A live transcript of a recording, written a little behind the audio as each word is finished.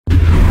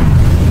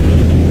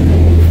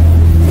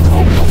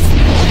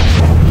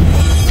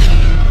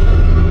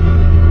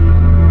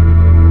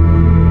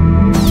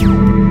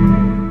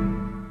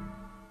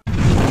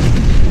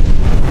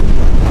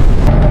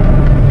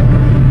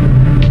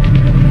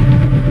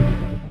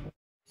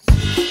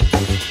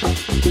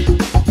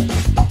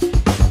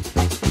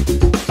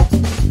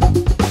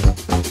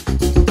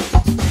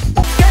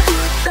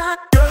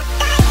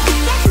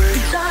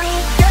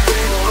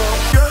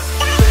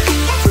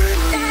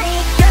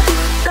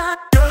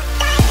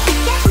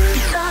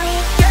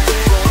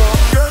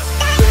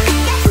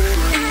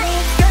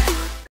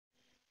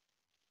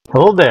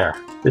Hello there,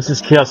 this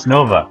is Kaos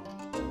Nova.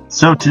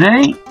 So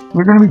today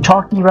we're going to be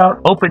talking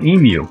about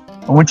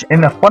OpenEmu, which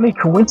in a funny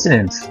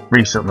coincidence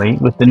recently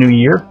with the new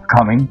year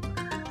coming,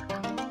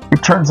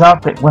 it turns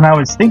out that when I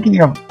was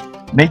thinking of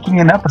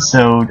making an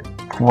episode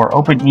for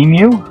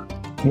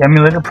OpenEmu, the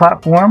emulator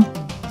platform,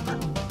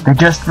 they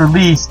just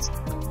released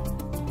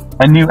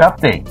a new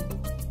update,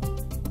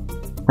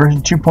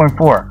 version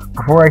 2.4,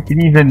 before I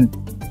could even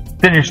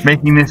finish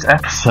making this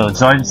episode.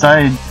 So I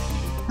decided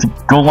to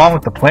go along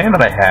with the plan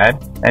that I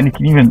had, and you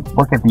can even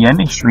look at the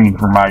ending screen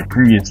for my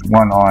previous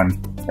one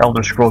on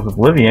Elder Scrolls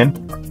Oblivion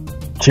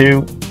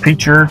to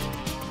feature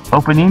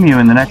OpenEmu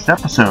in the next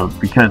episode,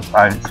 because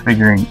I was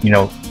figuring,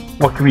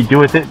 what can we do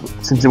with it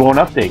since it won't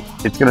update?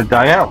 It's going to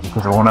die out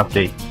because it won't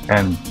update,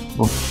 and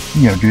we'll,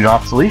 due to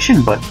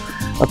obsolescence. But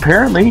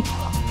apparently,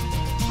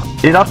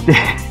 it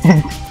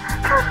updated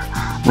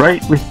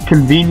right with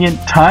convenient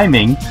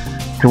timing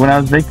to when I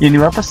was making a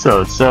new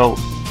episode. So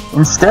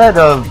instead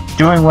of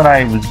doing what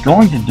I was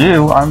going to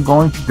do, I'm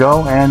going to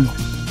go and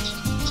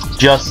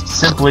just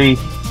simply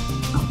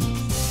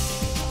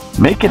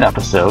make an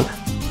episode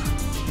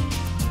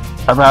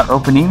about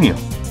OpenEmu,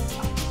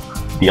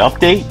 the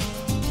update,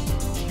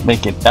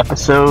 make an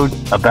episode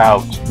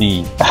about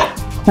the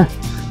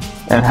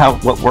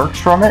and what works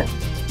from it,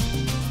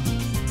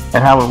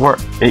 and how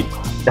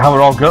it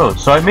all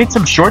goes. So I made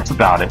some shorts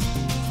about it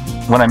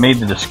when I made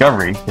the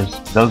discovery, because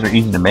those are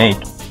easy to make.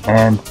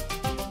 And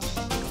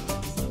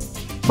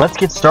let's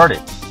get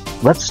started.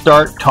 Let's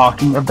start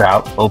talking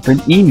about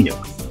OpenEmu.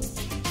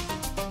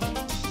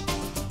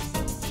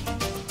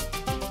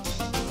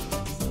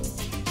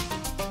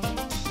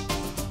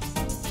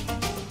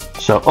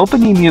 So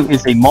OpenEmu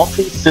is a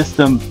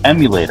multi-system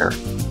emulator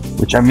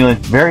which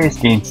emulates various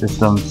game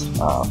systems,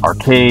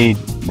 arcade,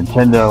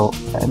 Nintendo,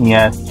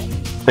 NES,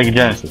 Sega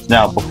Genesis.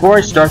 Now, before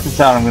I start this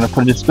out, I'm going to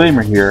put a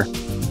disclaimer here.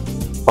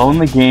 Own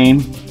the game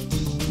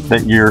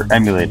that you're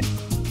emulating.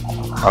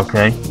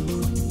 Okay?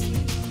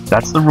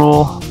 That's the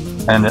rule,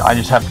 and I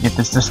just have to get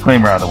this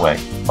disclaimer out of the way.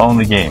 Own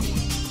the game.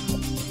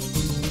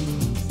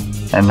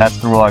 And that's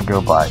the rule I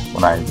go by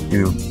when I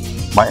do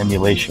my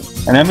emulation.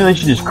 And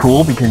emulation is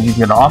cool because you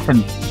can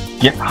often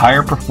get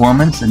higher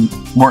performance and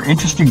more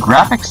interesting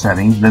graphic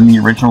settings than the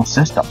original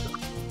system.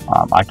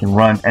 I can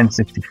run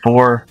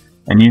N64,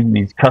 and using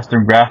these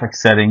custom graphic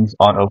settings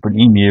on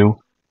OpenEmu,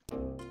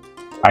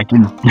 I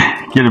can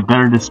get a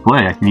better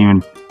display. I can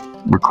even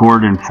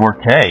record in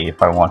 4K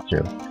if I want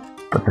to.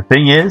 But the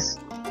thing is,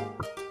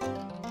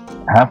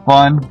 have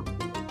fun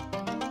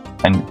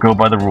and go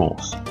by the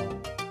rules.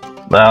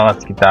 Well,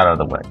 let's get that out of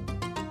the way.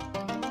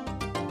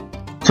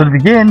 So to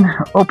begin,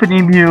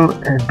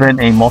 OpenEmu has been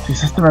a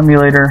multi-system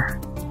emulator.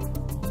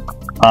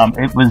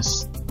 It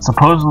was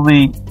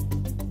supposedly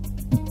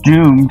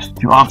doomed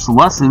to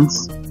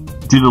obsolescence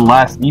due to the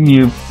last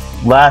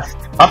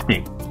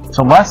update.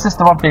 So last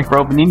system update for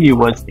OpenEmu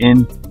was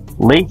in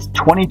late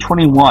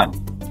 2021,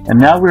 and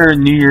now we're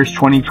in New Year's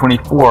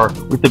 2024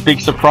 with the big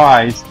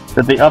surprise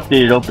that they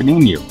updated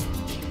OpenEmu.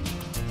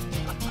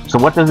 So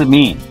what does it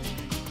mean?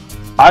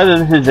 Either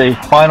this is a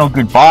final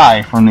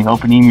goodbye from the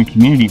OpenEmu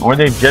community, or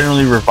they've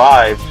generally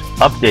revived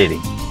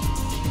updating.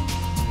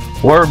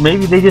 Or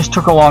maybe they just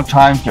took a long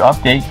time to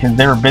update because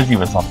they were busy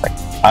with something.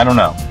 I don't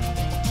know.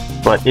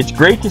 But it's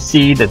great to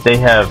see that they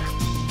have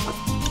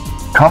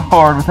come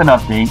forward with an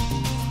update,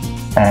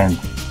 and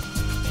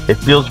it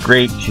feels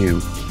great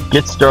to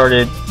get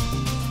started,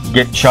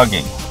 get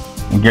chugging,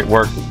 and get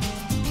working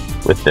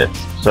with this.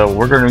 So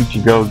we're going to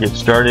go get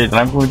started, and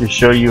I'm going to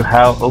show you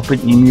how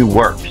OpenEmu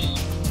works.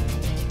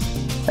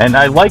 And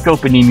I like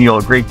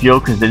OpenEmu a great deal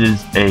because it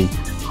is a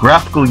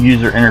graphical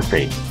user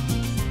interface.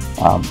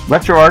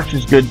 RetroArch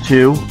is good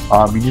too.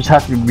 You just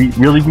have to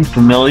really be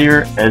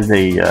familiar as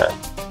a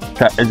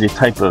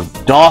type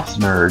of DOS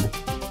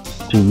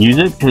nerd to use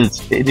it,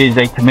 because it is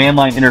a command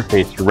line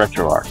interface for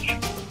RetroArch.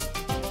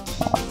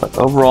 But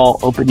overall,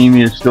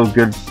 OpenEmu is still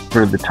good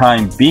for the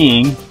time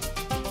being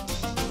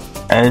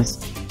as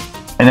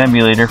an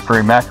emulator for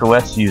a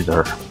macOS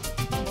user.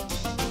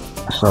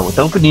 So with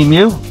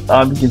OpenEmu,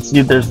 you can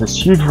see there's this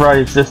huge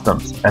variety of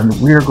systems, and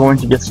we are going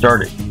to get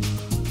started.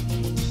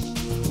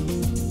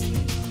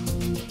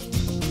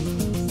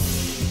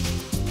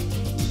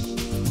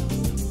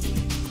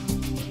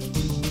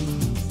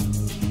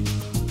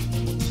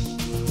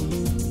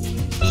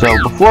 So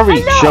before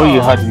we show you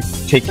how to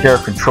take care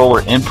of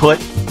controller input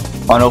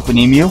on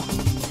OpenEmu,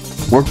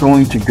 we're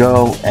going to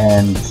go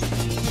and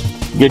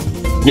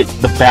get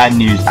the bad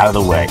news out of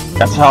the way.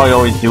 That's how I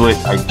always do it.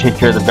 I take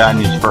care of the bad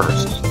news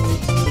first.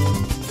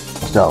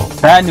 So,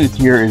 bad news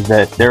here is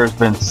that there has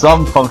been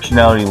some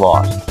functionality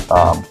lost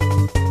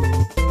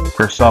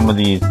for some of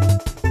these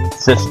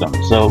systems.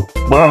 So,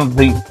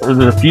 there's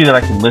a few that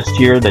I can list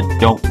here that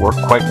don't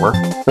quite work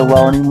so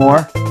well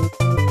anymore.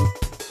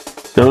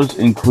 Those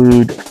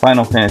include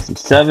Final Fantasy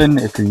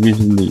VII if you're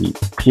using the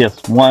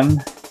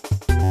PS1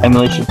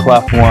 emulation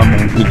platform.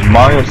 It includes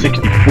Mario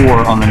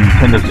 64 on the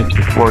Nintendo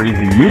 64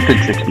 using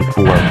Mutant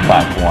 64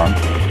 platform.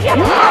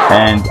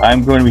 And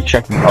I'm going to be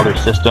checking other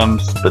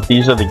systems, but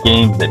these are the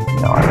games that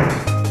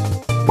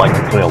like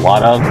to play a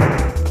lot of,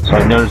 so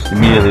I noticed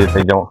immediately that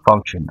they don't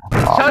function so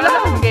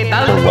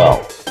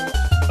well.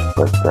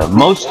 But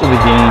most of the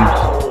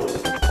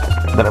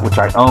games which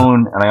I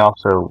own and I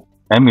also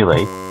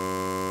emulate,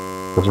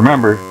 because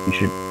remember, you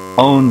should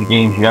own the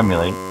games you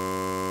emulate,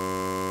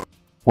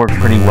 work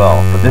pretty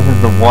well. But this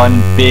is the one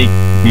big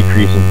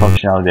decrease in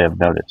functionality I've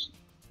noticed.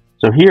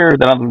 So here,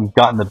 that we've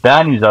gotten the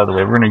bad news out of the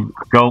way, we're going to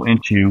go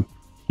into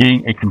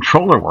getting a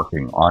controller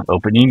working on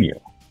OpenEmu.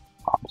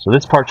 So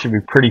this part should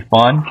be pretty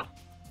fun.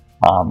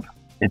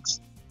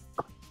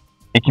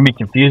 It can be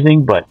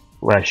confusing, but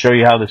when I show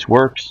you how this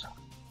works,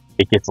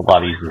 it gets a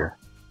lot easier.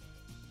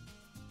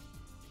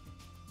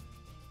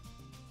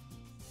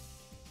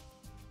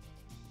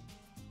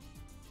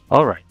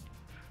 Alright,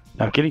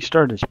 now getting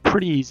started is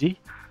pretty easy.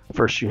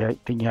 First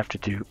thing you have to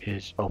do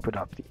is open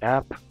up the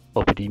app,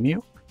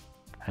 OpenEmu,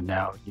 and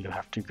now you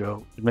have to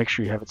go make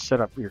sure you have it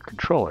set up for your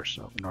controller.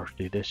 So in order to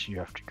do this, you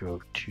have to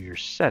go to your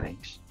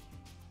settings.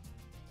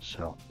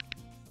 So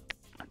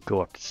go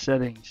up to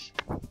settings,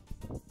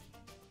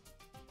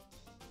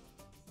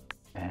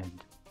 and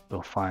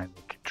you'll find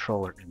the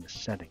controller in the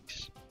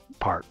settings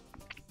part.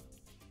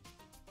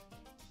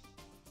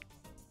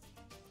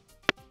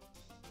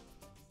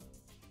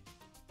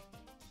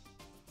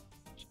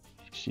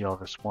 See all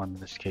this one, in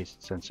this case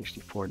it's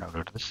N64. Now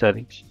go to the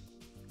settings.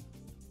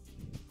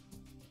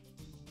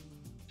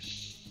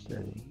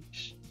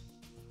 Settings.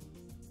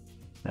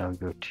 Now we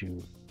go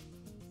to,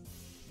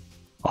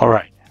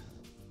 alright,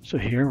 so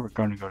here we're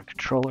going to go to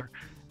controller.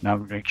 Now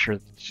we make sure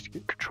that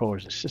the controller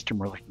is the system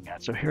we're looking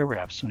at. So here we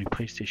have Sony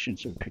PlayStation,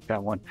 so we pick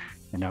that one,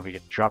 and now we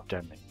get drop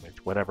down menu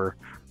with whatever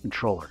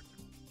controller.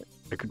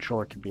 The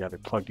controller can be either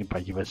plugged in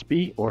by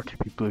USB or it can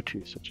be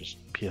Bluetooth, such as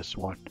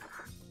PS1.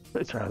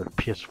 It's either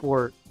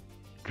PS4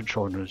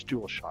 controller known as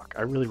DualShock.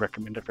 I really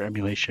recommend it for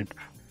emulation.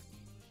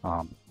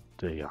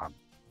 The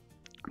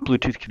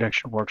Bluetooth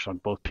connection works on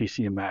both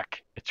PC and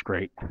Mac. It's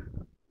great.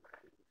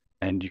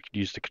 And you can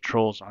use the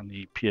controls on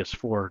the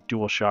PS4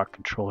 DualShock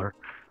controller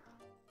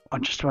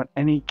on just about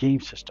any game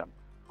system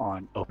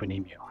on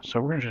OpenEmu. So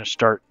we're going to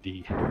start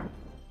the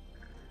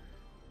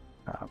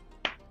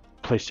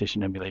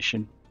PlayStation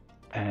emulation.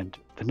 And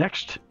the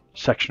next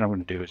section I'm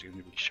going to do is going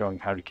to be showing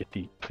how to get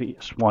the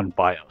PS1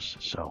 BIOS.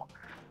 So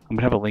I'm going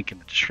to have a link in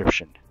the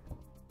description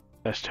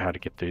as to how to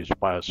get these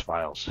BIOS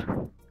files,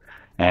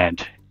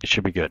 and it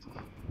should be good.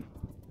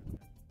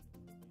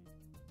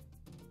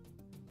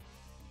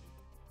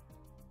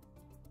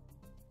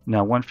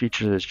 Now, one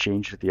feature that's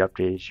changed with the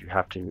update is you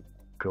have to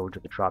go to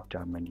the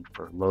drop-down menu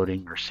for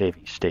loading or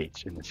saving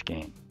states in this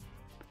game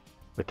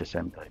with this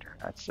emulator.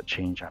 That's a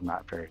change I'm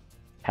not very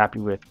happy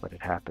with, but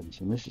it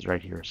happens. And this is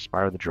right here,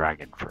 Spyro the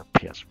Dragon for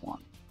PS1.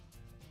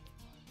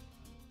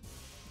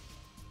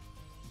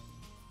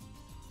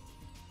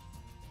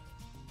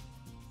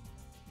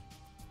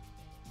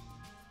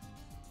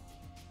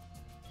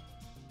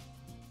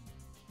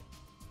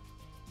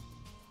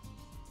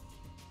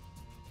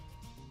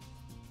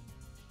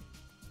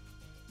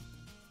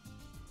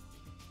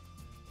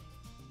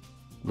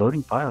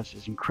 Loading BIOS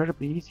is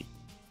incredibly easy,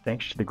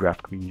 thanks to the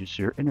graphical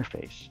user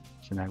interface.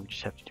 So now we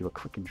just have to do a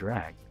click and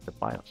drag the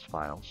BIOS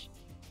files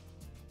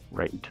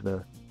right into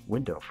the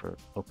window for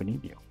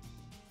OpenEmu.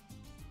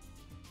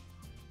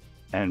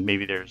 And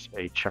maybe there's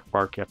a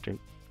checkmark you have to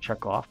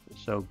check off,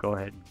 so go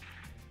ahead and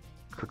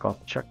click off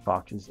the check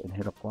boxes and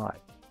hit apply,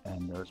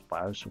 and those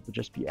BIOS will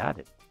just be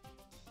added.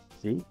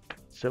 See?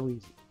 So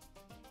easy.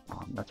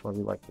 That's why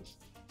we like this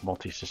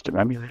multi-system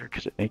emulator,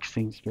 because it makes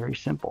things very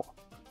simple.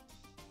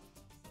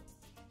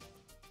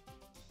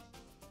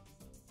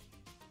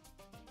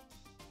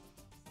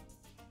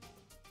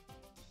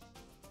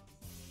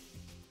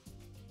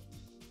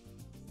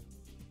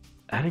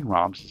 Adding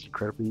ROMs is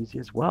incredibly easy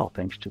as well,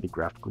 thanks to the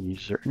graphical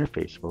user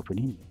interface of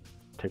OpenEmu.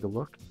 Take a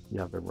look, you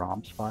have the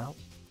ROMs files.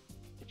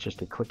 It's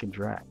just a click and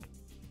drag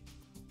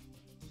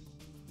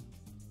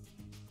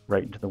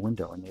right into the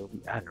window, and they will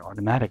be added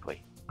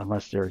automatically,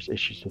 unless there's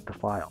issues with the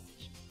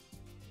files.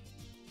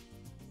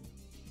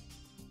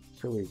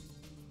 So easy.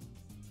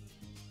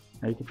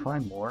 Now you can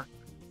find more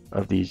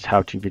of these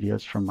how-to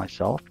videos from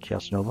myself,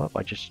 Kaos Nova,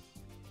 by just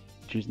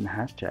choosing the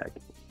hashtag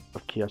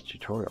of Kaos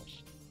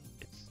Tutorials.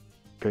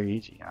 Very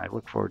easy. I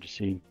look forward to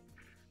seeing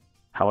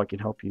how I can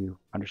help you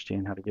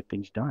understand how to get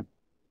things done.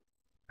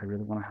 I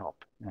really want to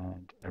help,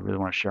 and I really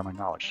want to share my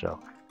knowledge, so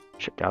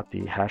check out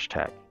the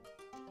hashtag.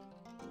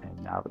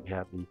 And now that we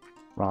have the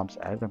ROMs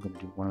added, I'm going to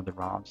do one of the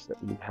ROMs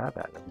that we have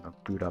added. I'm going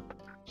to boot up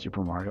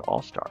Super Mario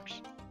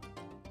All-Stars.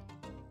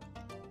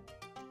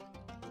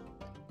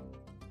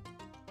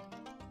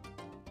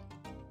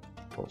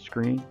 Full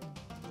screen,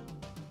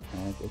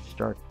 and it's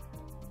started.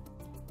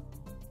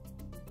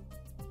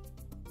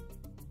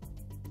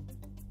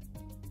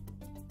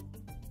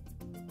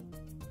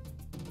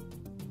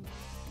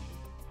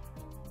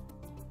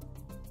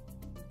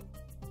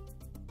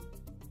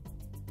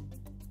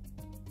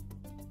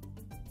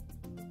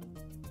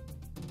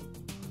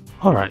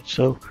 Alright,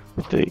 so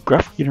with the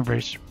graphical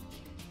interface,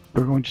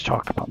 we're going to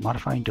talk about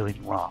modifying and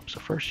deleting ROM. So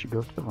first you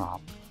go to the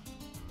ROM,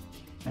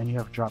 and you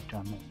have a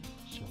drop-down menu.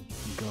 So you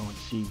can can go and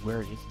see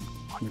where it is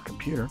on your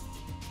computer.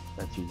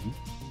 That's easy.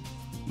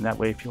 And that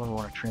way, if you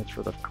want to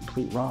transfer the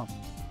complete ROM,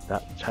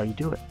 that's how you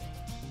do it.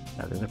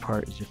 Now, the other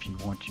part is if you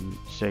want to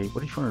say,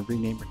 what if you want to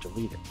rename or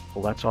delete it?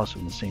 Well, that's also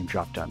in the same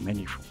drop-down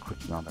menu from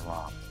clicking on the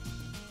ROM.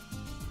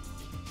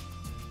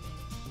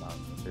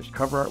 There's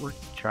cover artwork,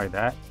 try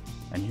that.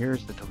 And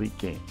here's the delete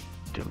game.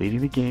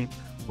 Deleting the game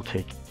will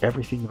take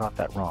everything about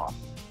that ROM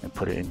and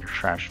put it in your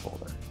trash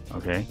folder,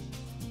 okay?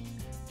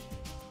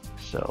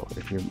 So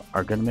if you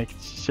are going to make a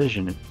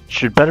decision, it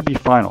should better be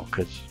final,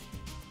 because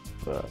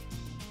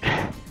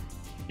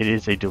it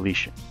is a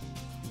deletion.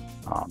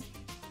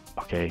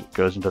 Okay, it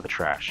goes into the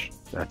trash.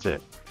 That's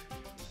it.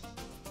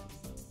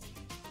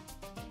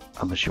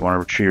 Unless you want to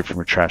retrieve it from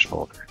your trash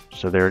folder.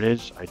 So there it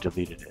is. I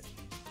deleted it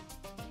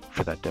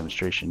for that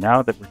demonstration.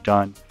 Now that we're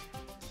done,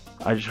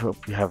 I just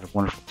hope you have a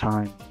wonderful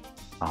time.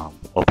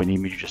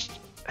 OpenEmu just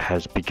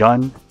has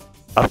begun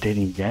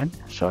updating again,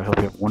 so I hope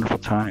you have a wonderful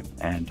time,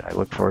 and I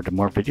look forward to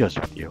more videos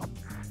with you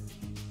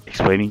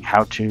explaining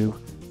how to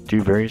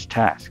do various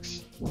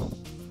tasks.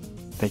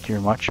 Thank you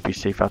very much. Be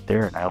safe out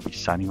there, and I'll be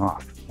signing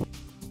off.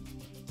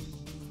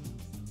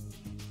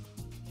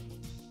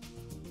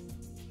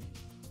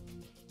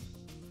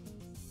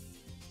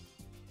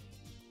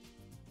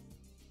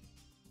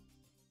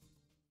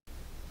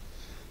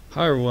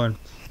 Hi everyone,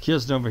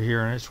 Kaos Nova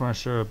here, and I just want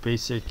to show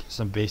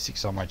some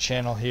basics on my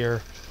channel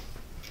here.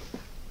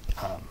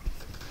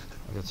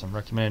 I've got some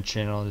recommended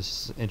channel.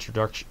 This is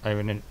introduction. I have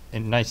a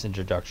nice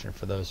introduction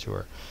for those who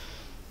are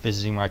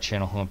visiting my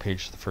channel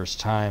homepage for the first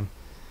time,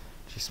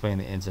 to explain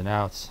the ins and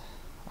outs.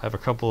 I have a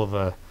couple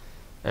of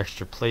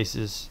extra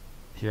places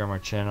here on my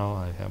channel.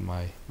 I have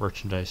my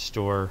merchandise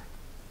store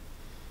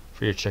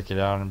for you to check it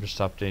out. I'm just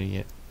updating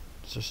it.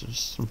 So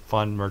just some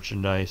fun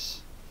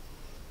merchandise.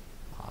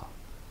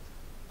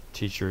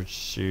 T-shirts,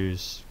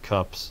 shoes,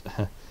 cups,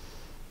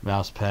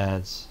 mouse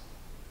pads,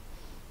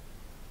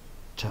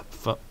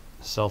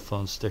 cell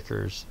phone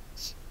stickers,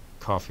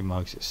 coffee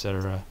mugs,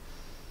 etc.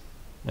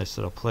 Nice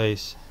little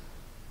place.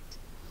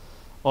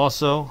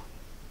 Also,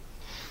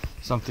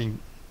 something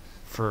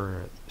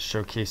for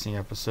showcasing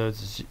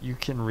episodes is you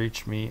can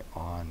reach me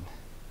on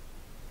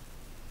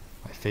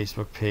my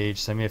Facebook page.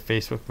 Send me a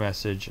Facebook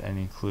message and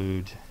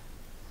include,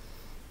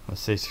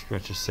 let's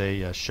just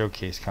say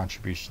showcase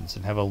contributions,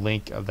 and have a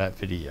link of that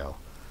video.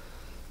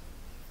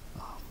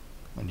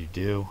 When you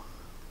do,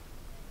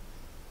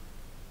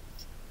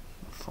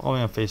 follow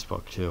me on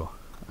Facebook too.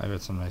 I've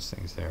got some nice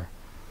things there.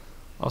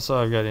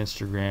 Also, I've got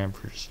Instagram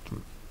for just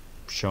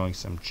showing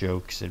some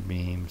jokes and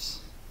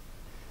memes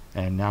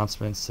and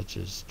announcements such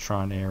as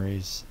Tron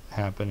Ares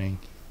happening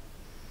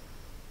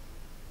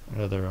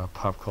and other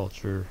pop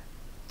culture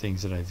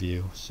things that I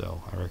view.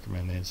 So I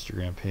recommend the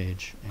Instagram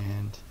page.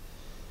 And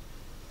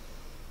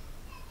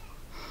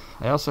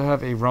I also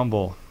have a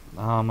Rumble.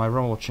 My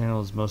Rumble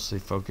channel is mostly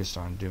focused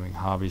on doing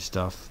hobby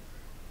stuff,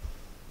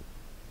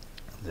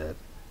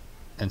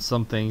 and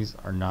some things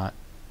are not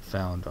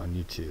found on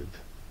YouTube,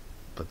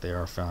 but they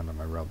are found on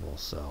my Rumble,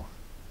 so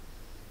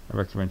I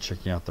recommend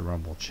checking out the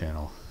Rumble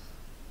channel.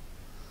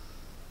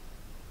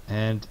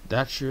 And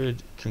that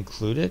should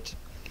conclude it.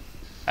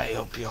 I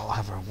hope you all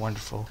have a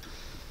wonderful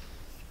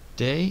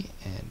day,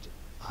 and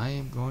I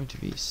am going to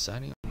be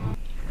signing off.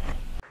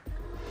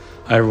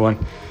 Hi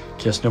everyone,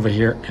 Kaos Nova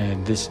here,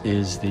 and this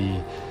is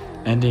the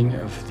ending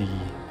of the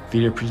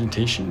video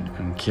presentation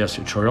on Kaos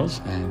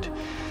Tutorials. And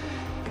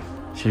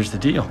here's the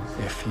deal: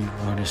 if you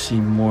want to see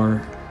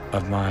more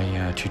of my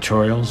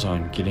tutorials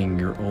on getting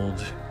your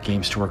old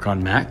games to work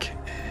on Mac,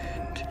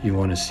 and you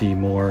want to see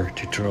more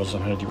tutorials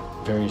on how to do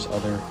various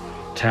other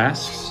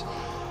tasks,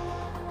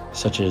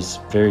 such as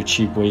very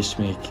cheap ways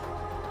to make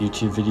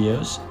YouTube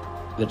videos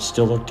that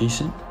still look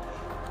decent,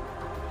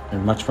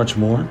 and much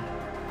more,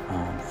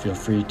 feel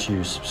free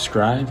to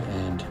subscribe.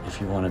 And if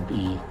you want to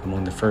be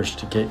among the first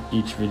to get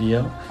each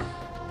video,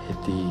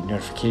 hit the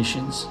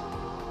notifications.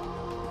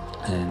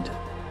 And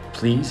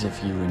please,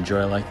 if you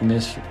enjoy liking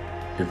this,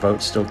 your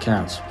vote still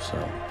counts,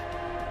 so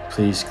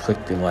please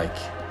click the like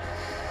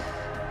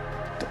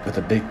with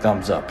a big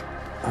thumbs up.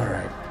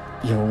 Alright,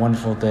 you have a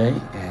wonderful day,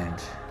 and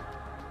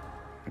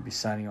I'll be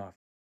signing off.